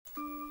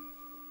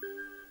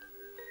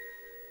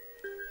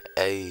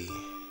Ayy,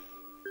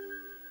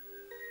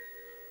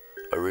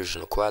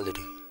 original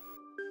quality.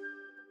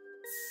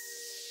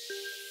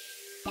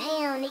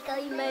 Damn, Nico,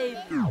 you made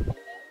it.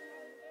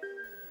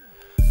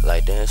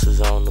 Like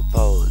dancers on the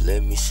pole,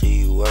 let me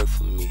see you work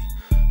for me.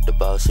 The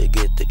boss said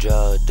get the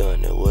job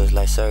done, it was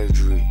like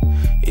surgery.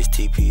 It's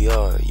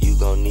TPR, you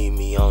gon' need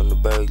me on the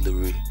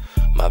burglary.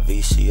 My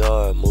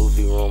VCR,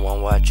 movie room,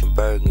 I'm watching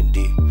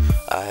Burgundy.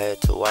 I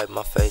had to wipe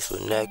my face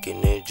with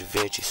napkin and Da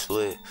Vinci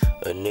sweat.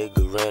 A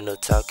nigga ran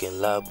up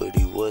talking loud, but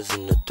he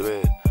wasn't a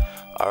threat.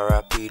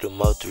 R.I.P. to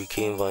Mo3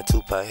 King Von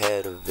Tupac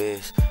had a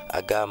vest.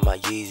 I got my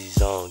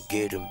Yeezys on,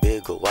 getting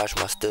bigger, watch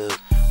my step.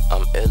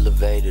 I'm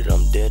elevated,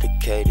 I'm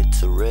dedicated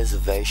to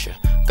reservation.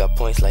 Got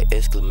points like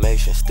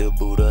exclamation, still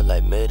boot up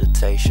like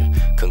meditation.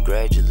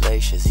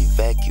 Congratulations,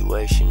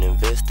 evacuation,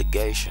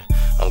 investigation.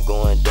 I'm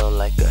going dumb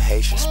like a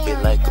Haitian,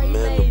 spit like a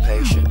mental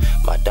patient.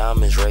 My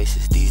diamonds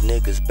racist, these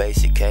niggas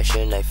basic, cash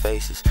in they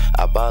faces.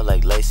 I ball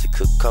like lacy,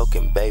 cook coke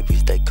and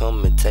babies, they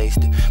come and taste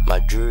it. My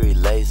jewelry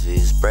lazy,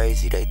 it's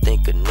brazy, they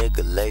think a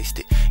nigga laced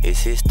it.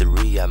 It's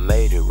history, I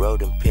made it,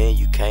 wrote in pen,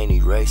 you can't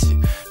erase it.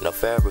 No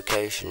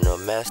fabrication, no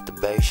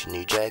masturbation,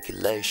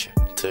 ejaculation.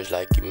 Touch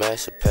like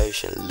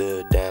emancipation,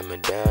 little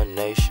diamond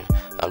damnation.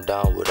 I'm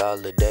down with all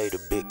the data,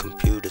 big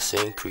computer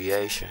scene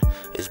creation.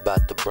 It's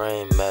about the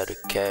brain matter,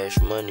 cash,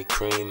 money,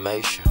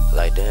 cremation.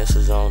 Like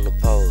dancers on the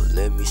pole,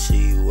 let me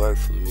see you work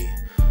for me.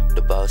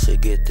 The boss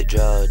said get the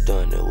job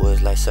done, it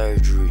was like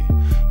surgery.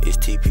 It's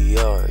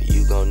TPR,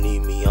 you gon' need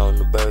me on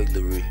the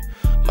burglary.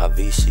 My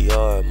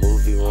VCR,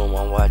 movie room,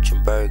 I'm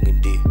watching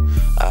Burgundy.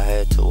 I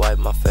had to wipe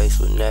my face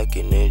with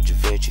napkin and Da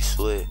Vinci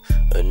sweat.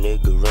 A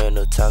nigga ran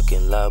up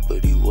talking loud,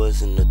 but he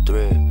wasn't a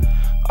threat.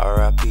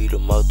 R.I.P. to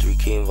Mo3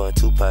 King Von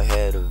Tupac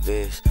had a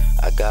vest.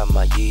 I got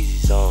my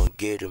Yeezys on,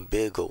 getting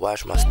bigger,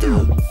 watch my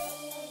step.